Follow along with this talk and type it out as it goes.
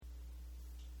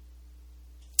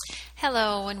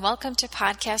Hello, and welcome to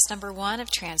podcast number 1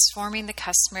 of Transforming the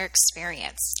Customer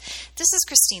Experience. This is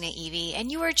Christina Evie,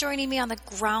 and you are joining me on the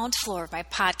ground floor of my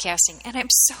podcasting, and I'm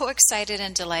so excited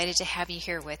and delighted to have you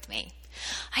here with me.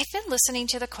 I've been listening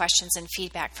to the questions and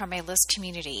feedback from my list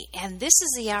community, and this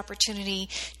is the opportunity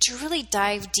to really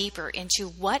dive deeper into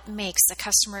what makes the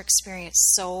customer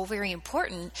experience so very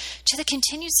important to the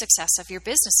continued success of your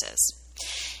businesses.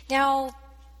 Now,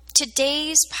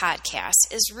 today's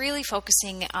podcast is really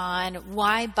focusing on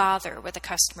why bother with the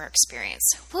customer experience.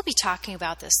 We'll be talking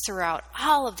about this throughout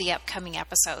all of the upcoming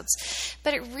episodes,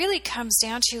 but it really comes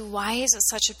down to why is it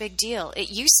such a big deal? It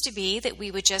used to be that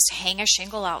we would just hang a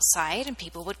shingle outside and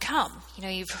people would come. You know,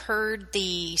 you've heard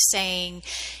the saying,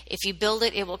 if you build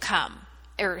it, it will come.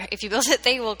 Or if you build it,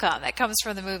 they will come. That comes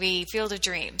from the movie Field of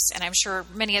Dreams, and I'm sure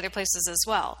many other places as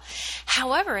well.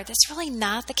 However, that's really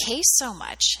not the case so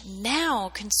much. Now,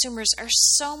 consumers are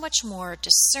so much more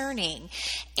discerning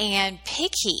and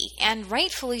picky, and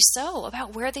rightfully so,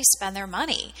 about where they spend their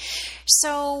money.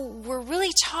 So we're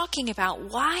really talking about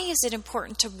why is it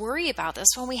important to worry about this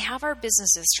when we have our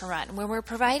businesses to run, when we're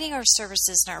providing our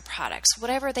services and our products,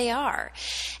 whatever they are.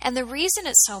 And the reason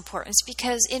it's so important is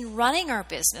because in running our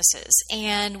businesses,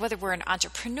 and whether we're an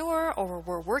entrepreneur or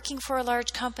we're working for a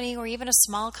large company or even a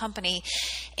small company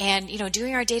and,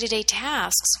 doing our day-to-day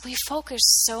tasks, we focus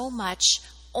so much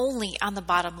only on the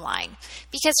bottom line.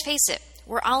 Because face it,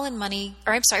 we're all in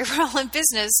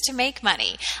business to make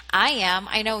money.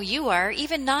 I know you are,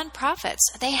 even nonprofits.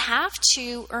 They have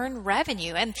to earn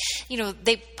revenue and,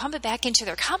 they pump it back into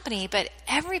their company, but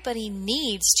everybody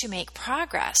needs to make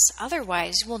progress.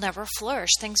 Otherwise, we'll never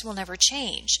flourish. Things will never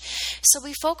change. So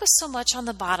we focus so much on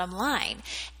the bottom line.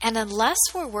 And unless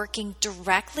we're working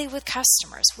directly with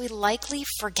customers, we likely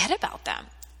forget about them.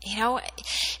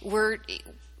 We're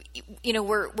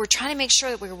trying to make sure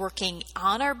that we're working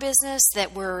on our business,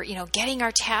 that we're, getting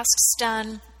our tasks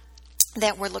done,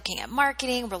 that we're looking at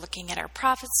marketing, we're looking at our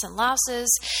profits and losses,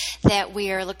 that we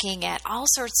are looking at all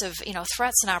sorts of,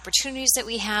 threats and opportunities that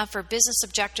we have for business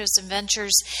objectives and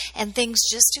ventures and things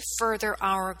just to further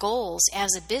our goals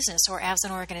as a business or as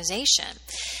an organization.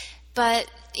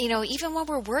 But, even when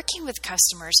we're working with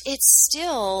customers,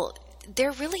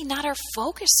 they're really not our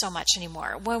focus so much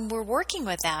anymore. When we're working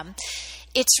with them,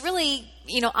 it's really,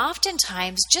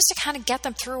 oftentimes just to kind of get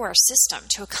them through our system,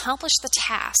 to accomplish the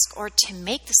task or to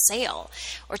make the sale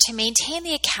or to maintain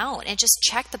the account and just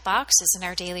check the boxes in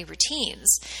our daily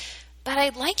routines. But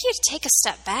I'd like you to take a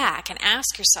step back and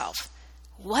ask yourself,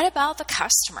 what about the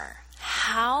customer?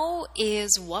 How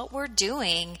is what we're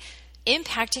doing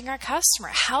impacting our customer?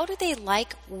 How do they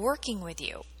like working with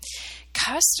you?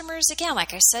 Customers, again,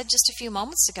 like I said just a few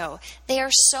moments ago, they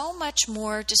are so much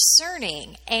more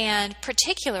discerning and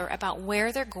particular about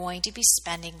where they're going to be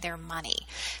spending their money.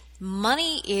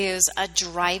 Money is a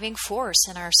driving force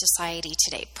in our society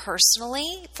today.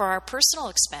 Personally, for our personal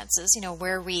expenses,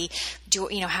 where we do,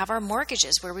 have our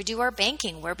mortgages, where we do our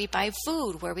banking, where we buy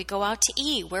food, where we go out to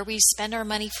eat, where we spend our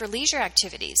money for leisure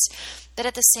activities. But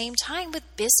at the same time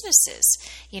with businesses,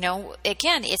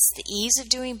 again, it's the ease of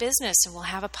doing business, and we'll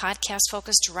have a podcast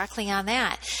focused directly on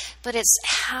that. But it's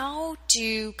how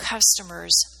do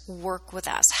customers work with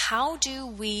us? How do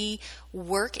we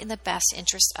work in the best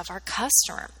interest of our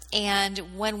customer?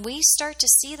 And when we start to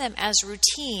see them as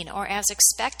routine or as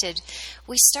expected,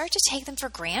 we start to take them for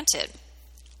granted.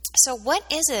 So what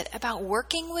is it about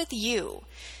working with you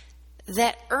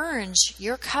that earns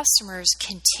your customers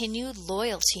continued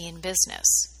loyalty in business?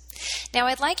 Now,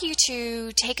 I'd like you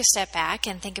to take a step back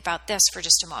and think about this for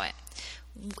just a moment.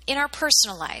 In our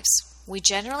personal lives, we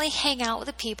generally hang out with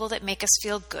the people that make us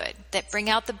feel good, that bring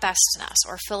out the best in us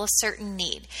or fill a certain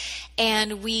need.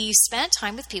 And we spend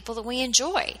time with people that we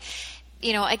enjoy.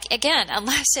 Again,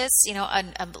 unless it's,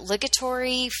 an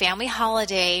obligatory family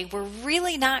holiday, we're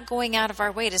really not going out of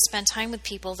our way to spend time with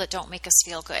people that don't make us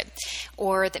feel good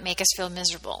or that make us feel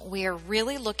miserable. We are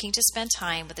really looking to spend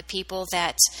time with the people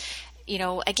that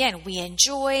again, we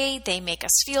enjoy, they make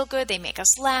us feel good, they make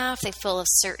us laugh, they fill a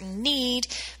certain need.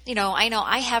 I know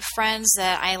I have friends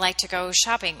that I like to go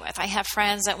shopping with. I have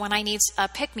friends that when I need a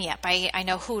pick-me-up, I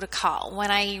know who to call. When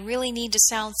I really need to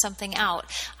sound something out,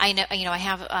 I know, I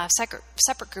have a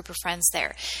separate group of friends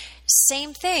there.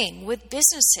 Same thing with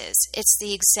businesses. It's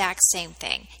the exact same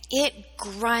thing. It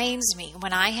grinds me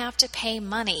when I have to pay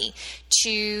money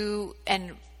to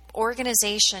an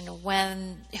organization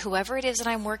when whoever it is that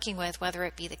I'm working with, whether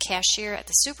it be the cashier at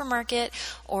the supermarket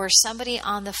or somebody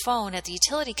on the phone at the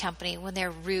utility company, when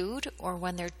they're rude or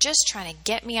when they're just trying to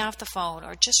get me off the phone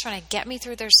or just trying to get me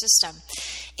through their system,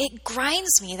 it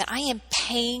grinds me that I am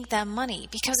paying them money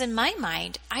because in my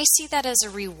mind, I see that as a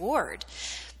reward.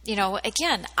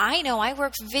 Again, I know I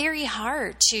work very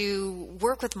hard to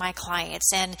work with my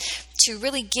clients and to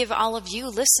really give all of you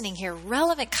listening here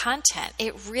relevant content.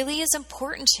 It really is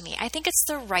important to me. I think it's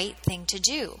the right thing to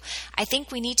do. I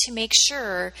think we need to make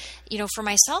sure, for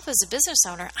myself as a business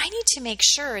owner, I need to make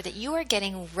sure that you are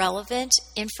getting relevant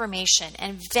information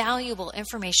and valuable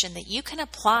information that you can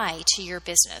apply to your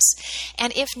business.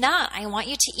 And if not, I want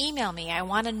you to email me. I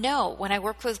want to know when I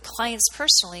work with clients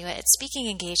personally at speaking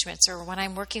engagements or when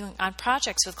I'm working on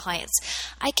projects with clients,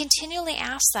 I continually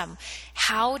ask them,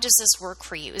 how does this work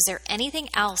for you? Is there anything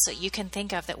else that you can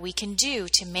think of that we can do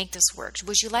to make this work?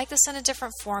 Would you like this in a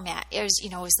different format? Is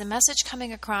the message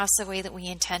coming across the way that we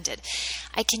intended?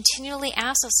 I continually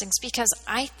ask those things because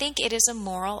I think it is a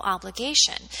moral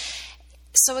obligation.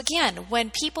 So again,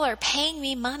 when people are paying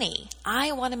me money,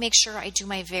 I want to make sure I do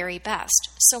my very best.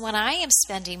 So when I am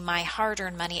spending my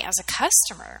hard-earned money as a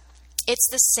customer, it's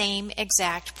the same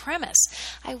exact premise.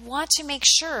 I want to make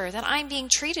sure that I'm being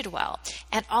treated well,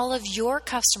 and all of your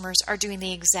customers are doing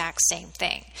the exact same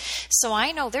thing. So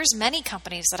I know there's many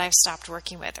companies that I've stopped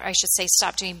working with, or I should say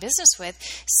stopped doing business with,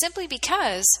 simply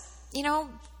because,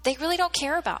 they really don't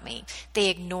care about me. They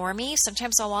ignore me.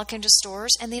 Sometimes I'll walk into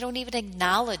stores and they don't even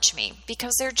acknowledge me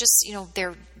because they're just,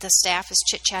 the staff is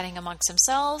chit-chatting amongst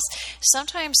themselves.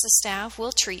 Sometimes the staff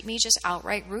will treat me just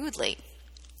outright rudely.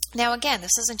 Now, again,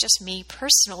 this isn't just me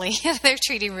personally they're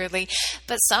treating rudely,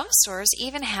 but some stores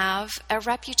even have a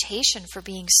reputation for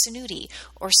being snooty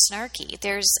or snarky.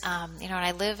 There's, and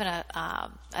I live in a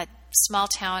small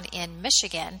town in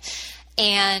Michigan,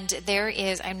 and there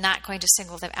is, I'm not going to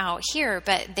single them out here,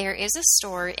 but there is a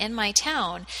store in my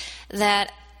town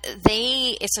that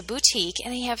it's a boutique,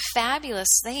 and they have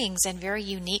fabulous things and very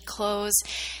unique clothes.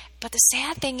 But the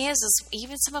sad thing is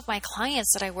even some of my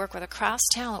clients that I work with across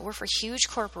town that work for huge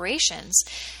corporations,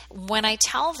 when I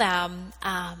tell them,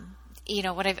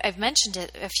 what I've mentioned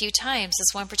it a few times,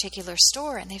 this one particular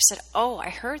store, and they've said, oh, I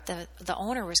heard the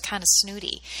owner was kind of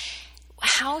snooty.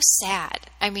 How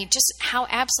sad. I mean, just how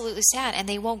absolutely sad. And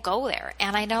they won't go there.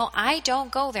 And I know I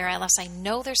don't go there unless I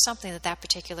know there's something that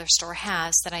particular store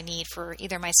has that I need for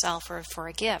either myself or for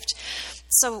a gift.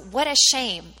 So what a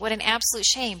shame. What an absolute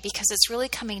shame, because it's really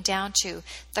coming down to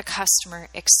the customer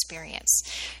experience.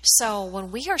 So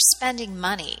when we are spending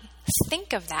money,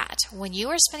 think of that. When you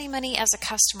are spending money as a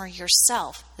customer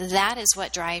yourself, that is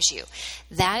what drives you.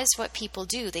 That is what people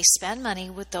do. They spend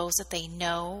money with those that they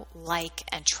know, like,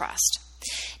 and trust.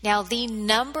 Now, the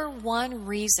number one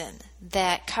reason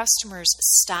that customers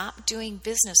stop doing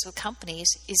business with companies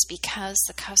is because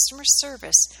the customer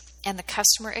service and the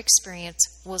customer experience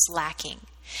was lacking.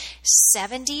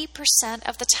 70%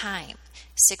 of the time,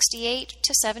 68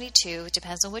 to 72, it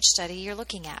depends on which study you're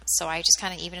looking at. So I just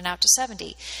kind of even it out to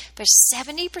 70. But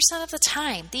 70% of the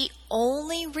time, the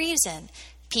only reason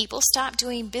people stop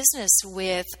doing business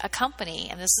with a company,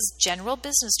 and this is general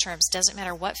business terms, doesn't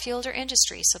matter what field or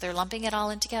industry, so they're lumping it all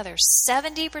in together.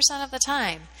 70% of the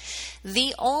time,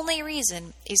 the only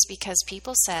reason is because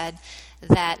people said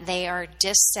that they are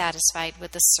dissatisfied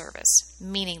with the service,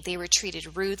 meaning they were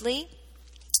treated rudely,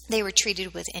 they were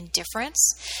treated with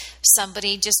indifference,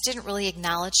 somebody just didn't really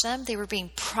acknowledge them, they were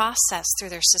being processed through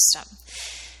their system.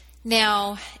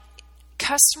 Now,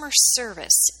 customer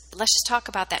service, let's just talk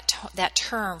about that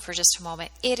term for just a moment.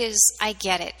 It is, I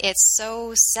get it. It's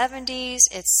so 70s.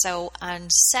 It's so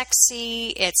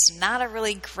unsexy. It's not a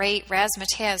really great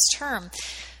razzmatazz term.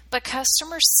 But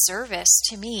customer service,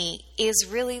 to me, is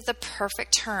really the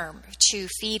perfect term to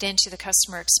feed into the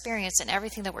customer experience and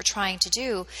everything that we're trying to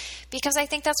do, because I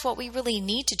think that's what we really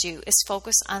need to do, is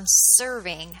focus on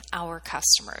serving our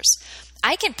customers.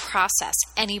 I can process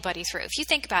anybody through. If you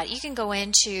think about it, you can go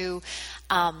into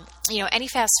any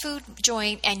fast food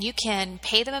joint and you can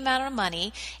pay them an amount of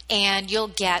money and you'll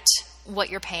get what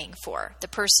you're paying for. The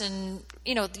person,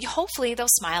 hopefully they'll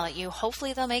smile at you.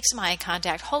 Hopefully they'll make some eye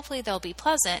contact. Hopefully they'll be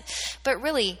pleasant. But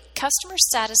really, customer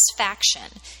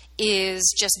satisfaction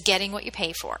is just getting what you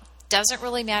pay for. Doesn't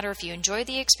really matter if you enjoy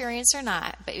the experience or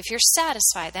not, but if you're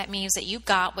satisfied, that means that you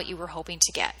got what you were hoping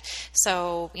to get.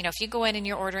 So, if you go in and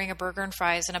you're ordering a burger and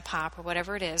fries and a pop or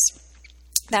whatever it is,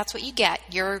 that's what you get.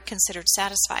 You're considered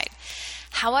satisfied.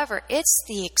 However, it's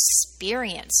the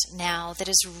experience now that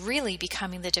is really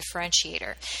becoming the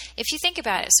differentiator. If you think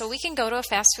about it, so we can go to a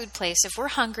fast food place if we're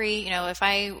hungry. And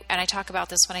I talk about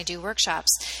this when I do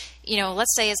workshops.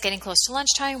 Let's say it's getting close to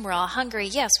lunchtime. We're all hungry.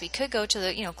 Yes, we could go to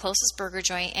the closest burger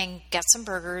joint and get some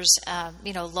burgers.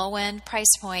 Low end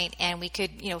price point, and we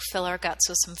could fill our guts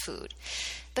with some food.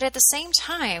 But at the same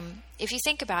time, if you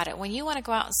think about it, when you want to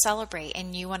go out and celebrate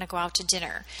and you want to go out to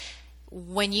dinner,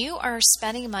 when you are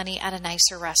spending money at a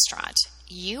nicer restaurant,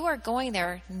 you are going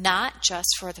there not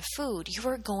just for the food, you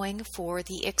are going for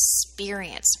the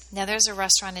experience. Now, there's a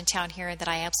restaurant in town here that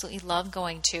I absolutely love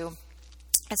going to.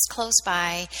 It's close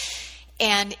by,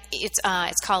 and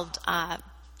it's called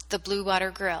the Blue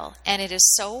Water Grill, and it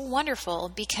is so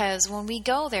wonderful because when we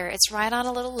go there, it's right on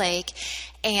a little lake,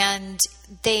 and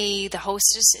the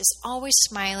hostess is always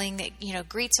smiling,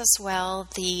 greets us well.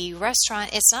 The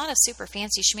restaurant, it's not a super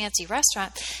fancy schmancy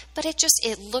restaurant, but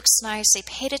it looks nice. They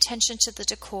paid attention to the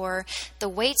decor. The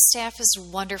wait staff is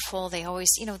wonderful. They always,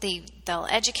 they'll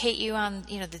educate you on,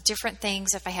 the different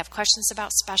things. If I have questions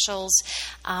about specials,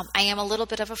 I am a little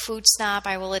bit of a food snob,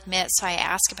 I will admit, so I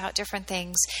ask about different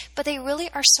things, but they really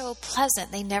are so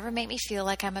pleasant. They never make me feel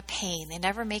like I'm a pain. They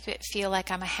never make it feel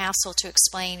like I'm a hassle to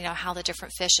explain, how the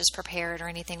different fish is prepared or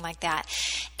anything like that.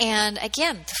 And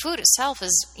again, the food itself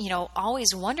is,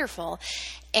 always wonderful.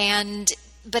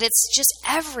 But it's just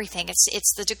everything.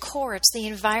 It's the decor, it's the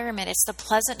environment, it's the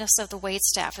pleasantness of the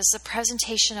waitstaff, it's the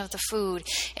presentation of the food,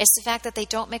 it's the fact that they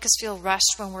don't make us feel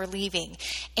rushed when we're leaving.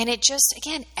 And it just,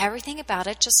 again, everything about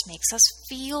it just makes us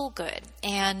feel good.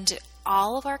 And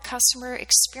all of our customer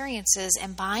experiences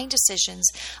and buying decisions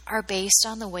are based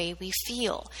on the way we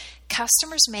feel.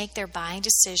 Customers make their buying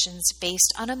decisions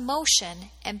based on emotion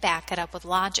and back it up with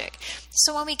logic.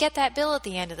 So when we get that bill at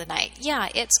the end of the night, yeah,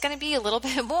 it's going to be a little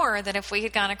bit more than if we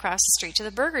had gone across the street to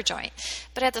the burger joint.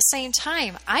 But at the same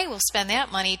time, I will spend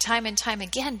that money time and time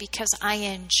again because I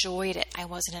enjoyed it. I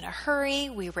wasn't in a hurry.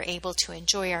 We were able to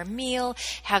enjoy our meal,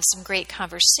 have some great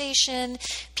conversation.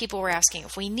 People were asking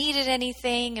if we needed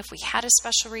anything, if we had a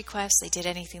special request. They did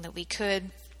anything that we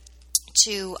could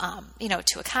to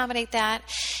accommodate that.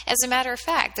 As a matter of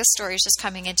fact, this story is just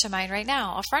coming into mind right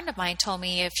now. A friend of mine told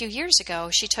me a few years ago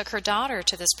she took her daughter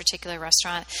to this particular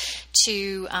restaurant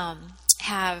to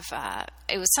have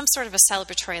it was some sort of a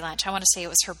celebratory lunch. I want to say it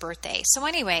was her birthday. So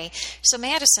anyway,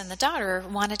 Madison, the daughter,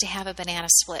 wanted to have a banana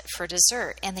split for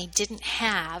dessert, and they didn't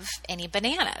have any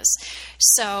bananas.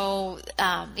 So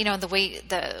the way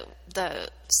the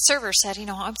server said,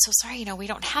 I'm so sorry, we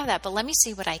don't have that, but let me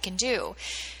see what I can do.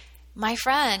 My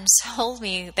friend told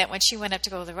me that when she went up to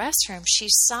go to the restroom, she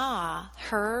saw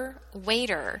her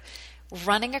waiter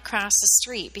running across the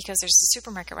street, because there's a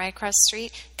supermarket right across the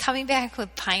street, coming back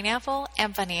with pineapple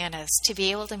and bananas to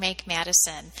be able to make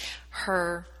Madison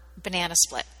her banana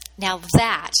split. Now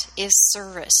that is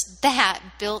service. That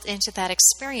built into that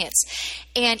experience.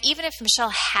 And even if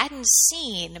Michelle hadn't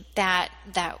seen that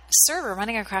server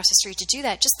running across the street to do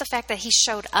that, just the fact that he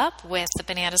showed up with the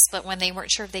banana split when they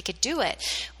weren't sure if they could do it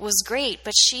was great.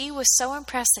 But she was so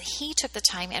impressed that he took the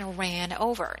time and ran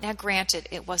over. Now granted,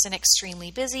 it wasn't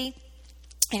extremely busy.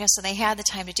 So they had the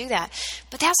time to do that.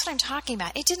 But that's what I'm talking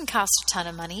about. It didn't cost a ton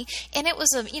of money, and it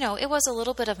was a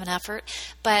little bit of an effort,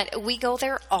 but we go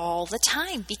there all the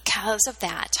time because of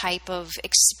that type of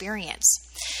experience.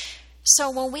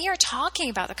 So when we are talking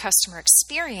about the customer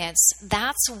experience,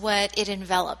 that's what it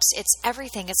envelops. It's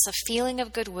everything. It's the feeling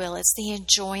of goodwill. It's the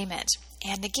enjoyment.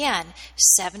 And again,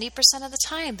 70% of the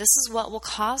time, this is what will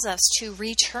cause us to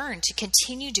return, to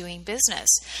continue doing business.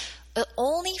 But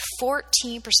only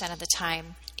 14% of the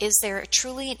time is there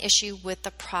truly an issue with the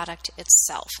product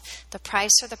itself, the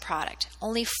price or the product.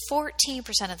 Only 14%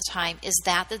 of the time is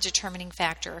that the determining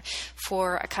factor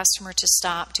for a customer to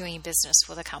stop doing business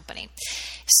with a company.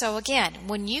 So again,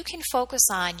 when you can focus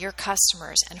on your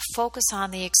customers and focus on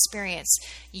the experience,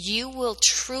 you will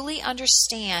truly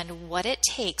understand what it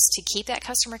takes to keep that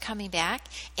customer coming back,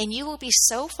 and you will be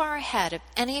so far ahead of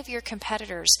any of your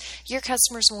competitors, your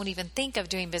customers won't even think of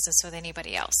doing business with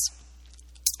anybody else.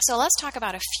 So let's talk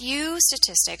about a few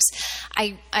statistics.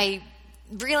 I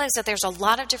realize that there's a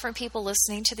lot of different people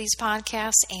listening to these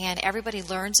podcasts, and everybody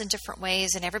learns in different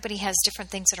ways, and everybody has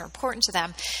different things that are important to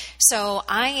them. So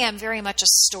I am very much a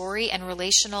story and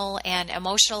relational and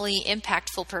emotionally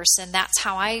impactful person. That's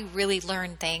how I really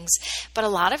learn things. But a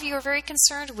lot of you are very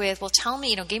concerned with, well, tell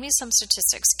me, give me some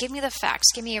statistics, give me the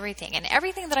facts, give me everything. And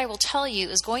everything that I will tell you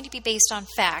is going to be based on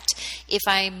fact. If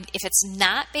it's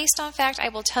not based on fact, I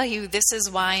will tell you this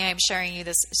is why I'm sharing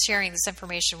this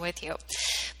information with you.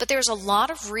 But there's a lot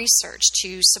of research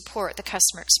to support the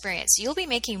customer experience. You'll be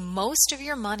making most of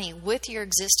your money with your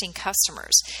existing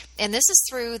customers, and this is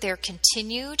through their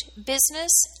continued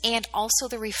business and also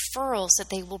the referrals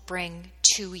that they will bring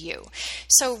to you.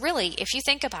 So really, if you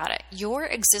think about it, your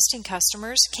existing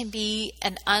customers can be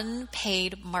an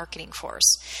unpaid marketing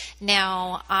force.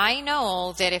 Now, I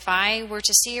know that if I were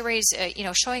to see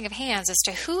a showing of hands as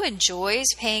to who enjoys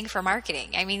paying for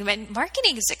marketing, I mean,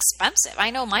 marketing is expensive.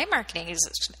 I know my marketing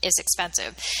is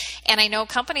expensive. And I know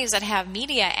companies that have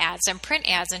media ads and print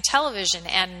ads and television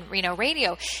and,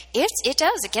 radio,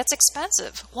 it gets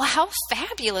expensive. Well, how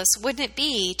fabulous wouldn't it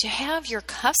be to have your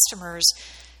customers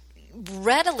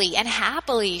readily and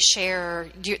happily share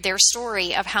their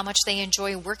story of how much they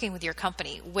enjoy working with your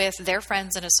company, with their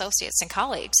friends and associates and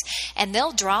colleagues, and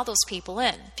they'll draw those people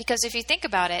in. Because if you think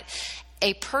about it,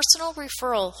 a personal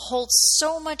referral holds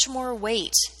so much more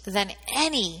weight than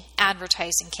any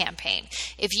advertising campaign.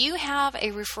 If you have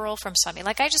a referral from somebody,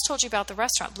 like I just told you about the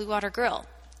restaurant, Blue Water Grill,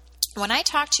 when I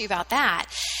talk to you about that,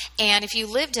 and if you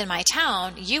lived in my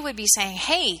town, you would be saying,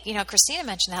 hey, Christina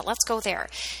mentioned that, let's go there.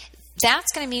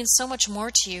 That's going to mean so much more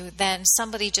to you than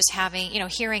somebody just having,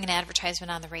 hearing an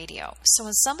advertisement on the radio. So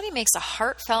when somebody makes a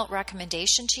heartfelt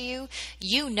recommendation to you,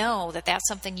 you know that that's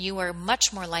something you are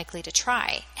much more likely to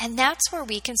try. And that's where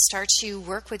we can start to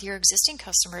work with your existing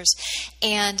customers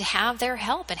and have their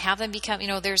help and have them become,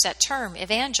 there's that term,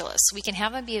 evangelists. We can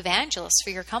have them be evangelists for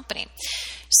your company.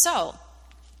 So,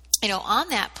 on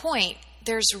that point,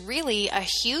 there's really a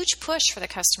huge push for the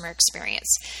customer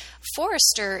experience.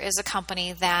 Forrester is a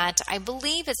company that I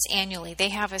believe it's annually. They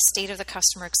have a State of the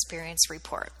Customer Experience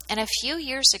report. And a few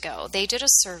years ago, they did a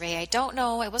survey. I don't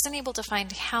know. I wasn't able to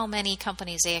find how many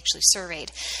companies they actually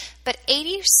surveyed. But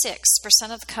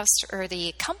 86% of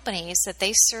the companies that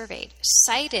they surveyed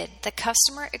cited the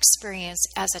customer experience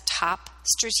as a top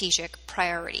strategic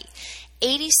priority.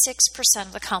 86%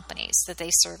 of the companies that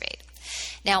they surveyed.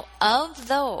 Now, of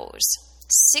those,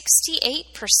 68%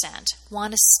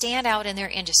 want to stand out in their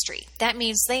industry. That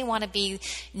means they want to be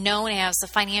known as the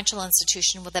financial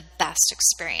institution with the best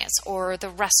experience, or the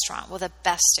restaurant with the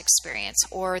best experience,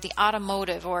 or the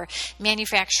automotive or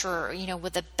manufacturer,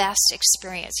 with the best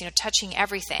experience, touching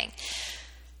everything.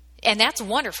 And that's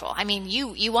wonderful. I mean,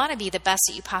 you want to be the best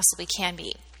that you possibly can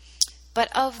be.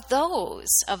 But of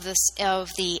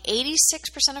the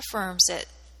 86% of firms that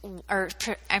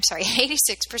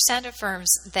 86% of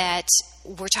firms that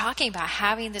we're talking about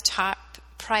having the top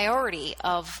priority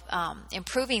of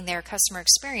improving their customer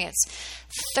experience,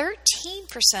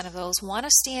 13% of those want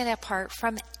to stand apart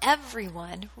from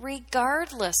everyone,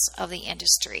 regardless of the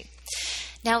industry.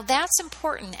 Now, that's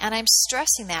important, and I'm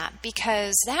stressing that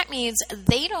because that means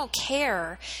they don't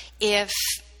care if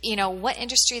what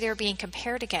industry they're being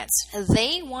compared against.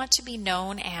 They want to be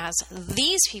known as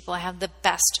these people have the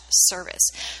best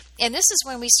service. And this is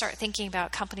when we start thinking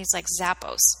about companies like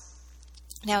Zappos.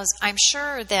 Now, I'm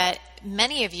sure that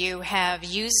many of you have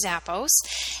used Zappos,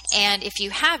 and if you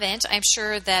haven't, I'm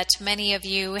sure that many of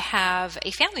you have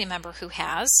a family member who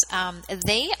has.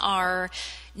 They are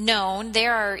known. They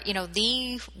are,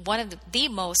 one of the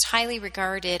most highly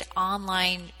regarded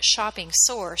online shopping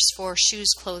source for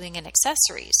shoes, clothing, and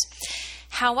accessories.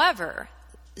 However,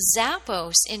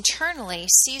 Zappos internally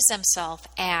sees themselves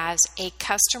as a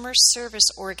customer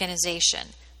service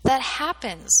organization that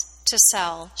happens to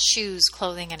sell shoes,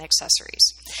 clothing, and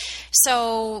accessories.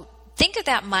 So think of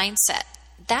that mindset.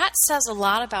 That says a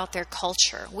lot about their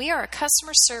culture. We are a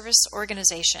customer service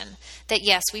organization that,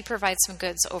 yes, we provide some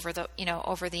goods over the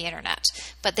internet,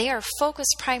 but they are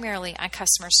focused primarily on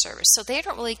customer service. So they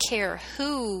don't really care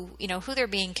who they're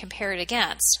being compared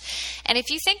against. And if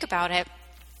you think about it,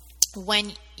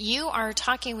 when you are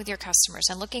talking with your customers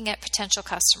and looking at potential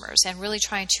customers and really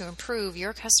trying to improve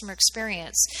your customer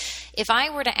experience, if I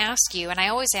were to ask you, and I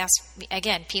always ask,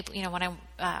 again, people, when I'm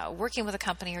working with a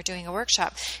company or doing a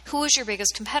workshop, who is your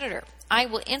biggest competitor? I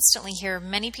will instantly hear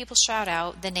many people shout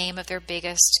out the name of their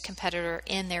biggest competitor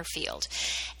in their field.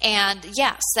 And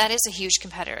yes, that is a huge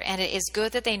competitor, and it is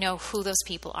good that they know who those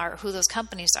people are, who those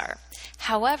companies are.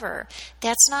 However,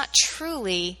 that's not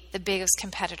truly the biggest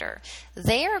competitor.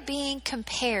 They are being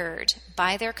compared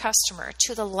by their customer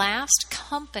to the last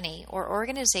company or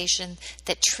organization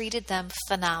that treated them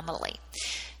phenomenally.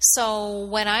 So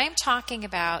when I'm talking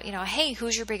about, hey,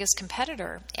 who's your biggest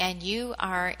competitor? And you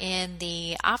are in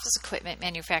the office equipment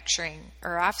manufacturing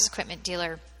or office equipment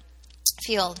dealer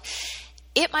field,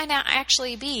 it might not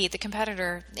actually be the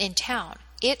competitor in town.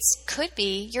 It could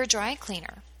be your dry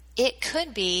cleaner. It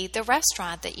could be the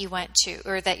restaurant that you went to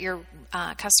or that your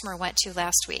customer went to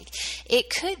last week.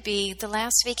 It could be the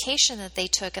last vacation that they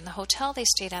took and the hotel they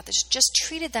stayed at that just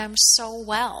treated them so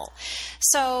well.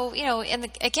 So,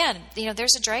 again,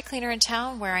 there's a dry cleaner in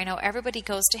town where I know everybody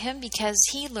goes to him because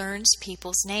he learns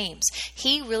people's names.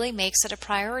 He really makes it a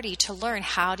priority to learn,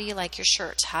 how do you like your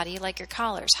shirts? How do you like your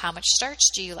collars? How much starch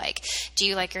do you like? Do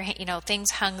you like your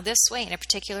things hung this way in a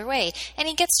particular way? And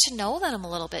he gets to know them a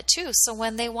little bit too. So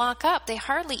when they walk up, they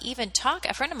hardly even talk.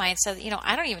 A friend of mine said,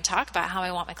 I don't even talk about how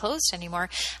I want my clothes anymore.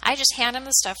 I just hand him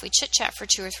the stuff. We chit chat for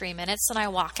 2 or 3 minutes, and I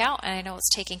walk out and I know it's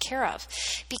taken care of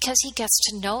because he gets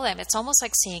to know them. It's almost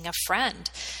like seeing a friend.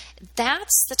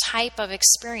 That's the type of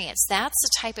experience. That's the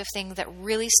type of thing that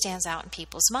really stands out in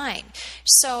people's mind.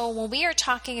 So when we are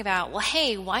talking about, well,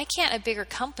 hey, why can't a bigger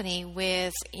company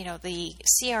with, the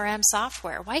CRM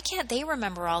software, why can't they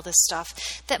remember all this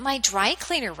stuff that my dry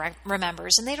cleaner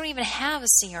remembers, and they don't even have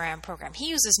a CRM program? He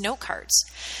uses note cards.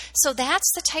 So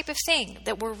that's the type of thing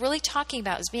that we're really talking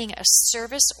about, is being a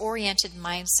service-oriented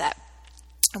mindset.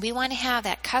 We want to have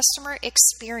that customer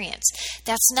experience.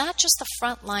 That's not just the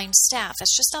frontline staff.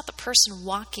 That's just not the person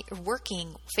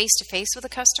working face-to-face with a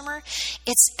customer.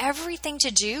 It's everything to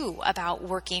do about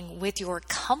working with your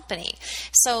company.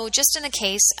 So just in the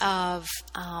case of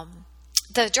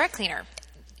the dry cleaner,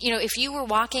 if you were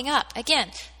walking up, again,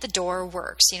 the door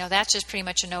works. That's just pretty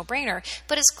much a no-brainer.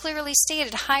 But it's clearly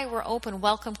stated, hi, we're open,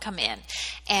 welcome, come in.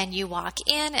 And you walk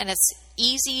in, and it's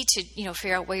easy to,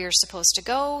 figure out where you're supposed to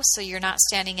go, so you're not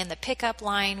standing in the pickup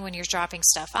line when you're dropping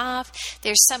stuff off.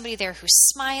 There's somebody there who's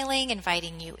smiling,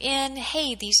 inviting you in.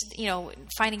 Hey,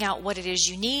 finding out what it is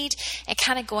you need, and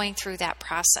kind of going through that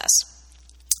process.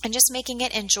 And just making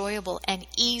it enjoyable and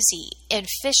easy,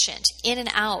 efficient, in and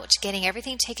out, getting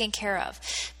everything taken care of.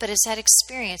 But it's that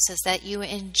experience, is that you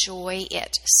enjoy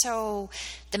it. So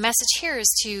the message here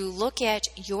is to look at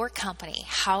your company.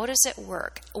 How does it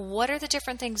work? What are the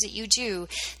different things that you do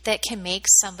that can make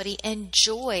somebody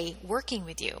enjoy working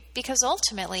with you? Because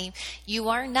ultimately, you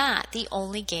are not the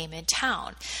only game in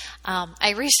town.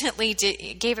 I recently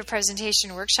gave a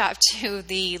presentation workshop to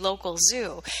the local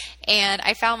zoo, and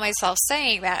I found myself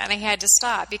saying that, and I had to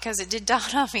stop because it did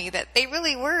dawn on me that they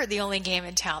really were the only game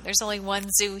in town. There's only one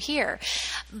zoo here.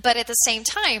 But at the same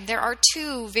time, there are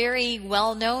 2 very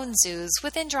well-known zoos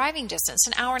within driving distance,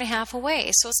 an hour and a half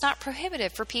away. So it's not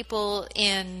prohibitive for people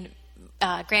in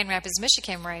Grand Rapids,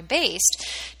 Michigan, where I'm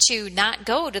based, to not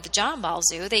go to the John Ball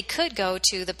Zoo. They could go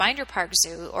to the Binder Park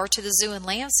Zoo or to the zoo in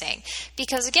Lansing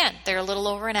because, again, they're a little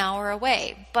over an hour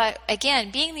away. But,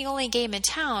 again, being the only game in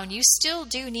town, you still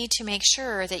do need to make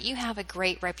sure that you have a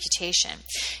great reputation.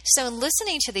 So in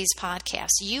listening to these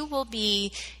podcasts, you will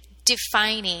be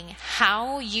defining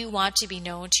how you want to be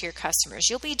known to your customers.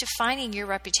 You'll be defining your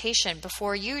reputation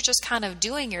before you're just kind of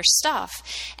doing your stuff,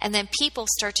 and then people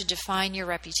start to define your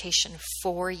reputation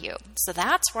for you. So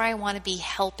that's where I want to be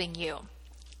helping you.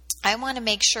 I want to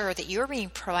make sure that you're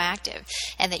being proactive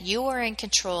and that you are in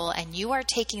control and you are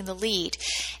taking the lead.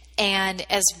 And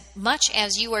as much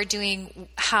as you are doing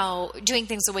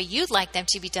things the way you'd like them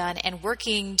to be done and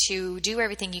working to do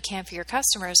everything you can for your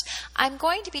customers, I'm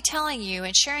going to be telling you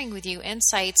and sharing with you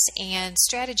insights and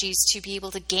strategies to be able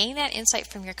to gain that insight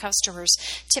from your customers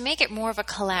to make it more of a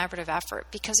collaborative effort,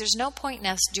 because there's no point in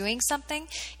us doing something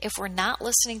if we're not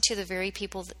listening to the very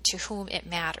people to whom it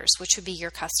matters, which would be your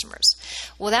customers.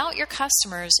 Without your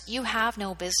customers, you have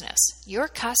no business. Your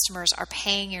customers are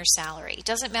paying your salary. It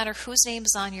doesn't matter whose name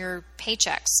is on your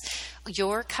paychecks.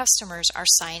 Your customers are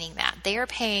signing that. They are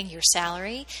paying your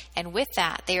salary, and with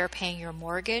that, they are paying your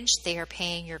mortgage, they are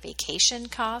paying your vacation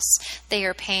costs, they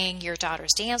are paying your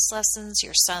daughter's dance lessons,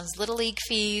 your son's Little League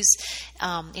fees,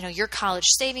 your college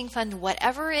saving fund,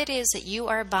 whatever it is that you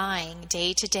are buying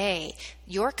day to day,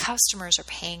 your customers are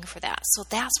paying for that. So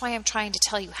that's why I'm trying to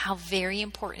tell you how very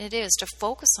important it is to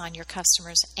focus on your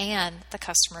customers and the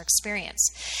customer experience.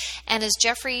 And as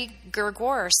Jeffrey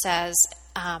Gergor says,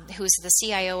 who's the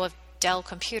CIO of Dell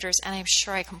Computers, and I'm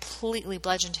sure I completely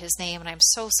bludgeoned his name, and I'm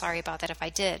so sorry about that if I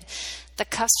did. The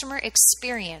customer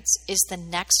experience is the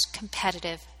next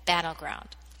competitive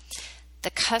battleground.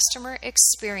 The customer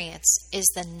experience is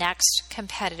the next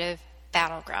competitive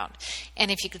battleground. And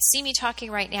if you could see me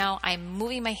talking right now, I'm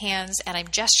moving my hands and I'm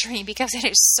gesturing because it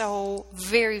is so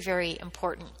very, very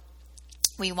important.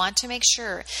 We want to make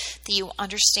sure that you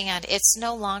understand it's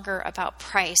no longer about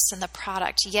price and the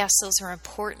product. Yes, those are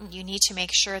important. You need to make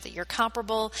sure that you're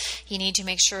comparable. You need to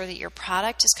make sure that your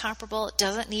product is comparable. It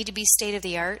doesn't need to be state of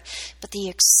the art, but the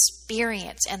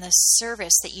experience and the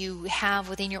service that you have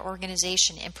within your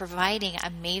organization in providing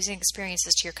amazing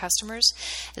experiences to your customers,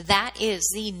 that is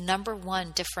the number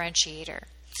one differentiator.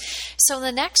 So in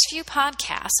the next few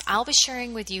podcasts, I'll be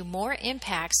sharing with you more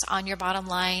impacts on your bottom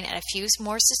line and a few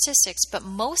more statistics. But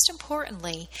most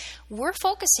importantly, we're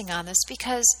focusing on this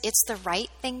because it's the right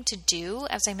thing to do,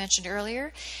 as I mentioned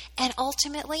earlier. And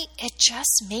ultimately, it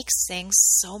just makes things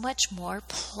so much more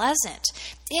pleasant.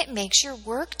 It makes your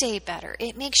workday better.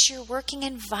 It makes your working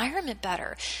environment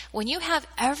better. When you have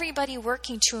everybody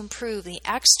working to improve the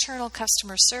external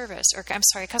customer experience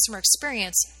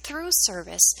through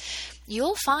service,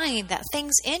 you'll find that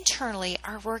things internally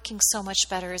are working so much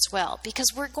better as well, because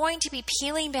we're going to be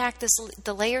peeling back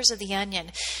the layers of the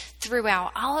onion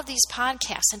throughout all of these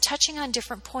podcasts and touching on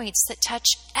different points that touch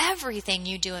everything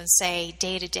you do and say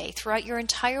day to day throughout your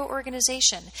entire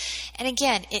organization. And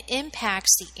again, it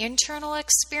impacts the internal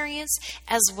experience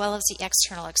as well as the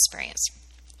external experience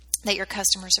that your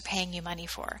customers are paying you money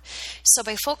for. So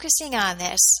by focusing on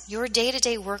this, your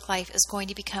day-to-day work life is going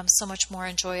to become so much more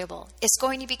enjoyable. It's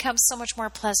going to become so much more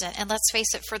pleasant. And let's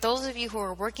face it, for those of you who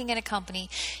are working in a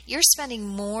company, you're spending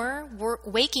more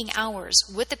waking hours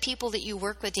with the people that you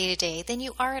work with day-to-day than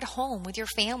you are at home with your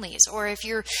families. Or if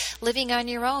you're living on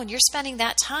your own, you're spending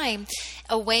that time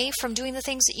away from doing the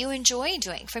things that you enjoy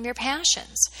doing, from your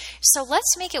passions. So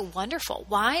let's make it wonderful.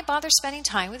 Why bother spending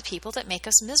time with people that make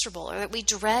us miserable or that we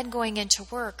dread going into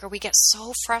work or we get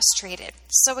so frustrated?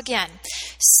 So again,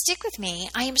 stick with me.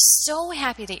 I am so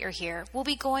happy that you're here. We'll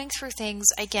be going through things.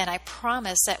 Again, I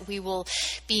promise that we will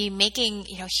be making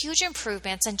huge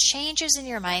improvements and changes in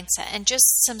your mindset, and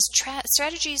just some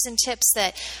strategies and tips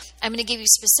that I'm going to give you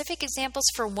specific examples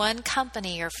for one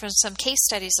company or from some case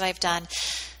studies that I've done.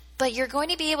 But you're going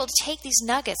to be able to take these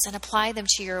nuggets and apply them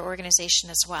to your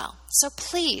organization as well. So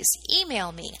please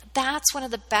email me. That's one of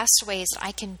the best ways that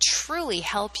I can truly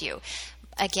help you.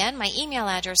 Again, my email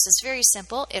address is very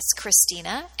simple. It's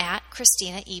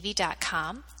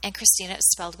Christina@ChristinaEV.com, and Christina is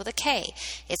spelled with a K.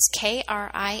 It's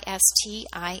Kristina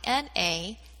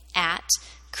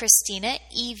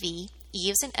 @ChristinaEV. E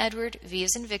as in Edward, V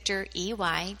as in Victor,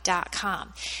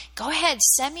 EY.com. Go ahead,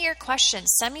 send me your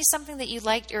questions. Send me something that you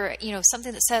liked, or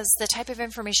something that says the type of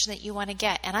information that you want to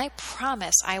get. And I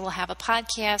promise I will have a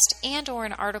podcast and or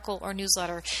an article or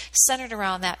newsletter centered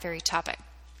around that very topic.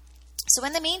 So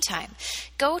in the meantime,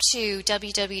 go to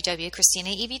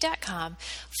www.ChristinaEV.com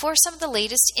for some of the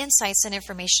latest insights and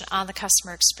information on the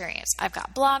customer experience. I've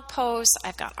got blog posts,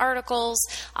 I've got articles,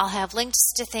 I'll have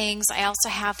links to things. I also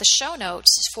have the show notes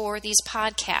for these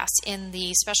podcasts in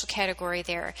the special category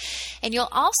there. And you'll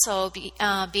also be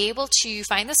able to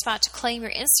find the spot to claim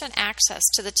your instant access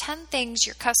to the 10 things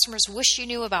your customers wish you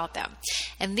knew about them.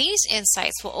 And these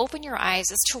insights will open your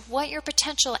eyes as to what your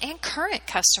potential and current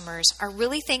customers are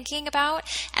really thinking about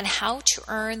and how to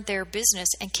earn their business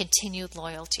and continued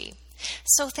loyalty.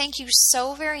 So thank you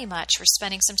so very much for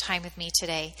spending some time with me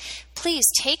today. Please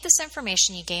take this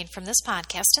information you gained from this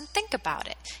podcast and think about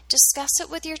it. Discuss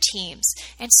it with your teams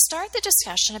and start the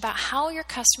discussion about how your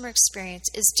customer experience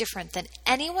is different than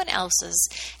anyone else's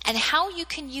and how you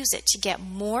can use it to get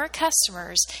more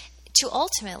customers to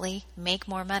ultimately make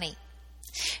more money.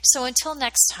 So until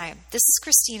next time, this is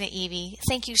Christina Evie.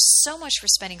 Thank you so much for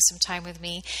spending some time with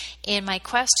me in my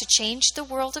quest to change the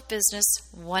world of business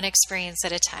one experience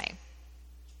at a time.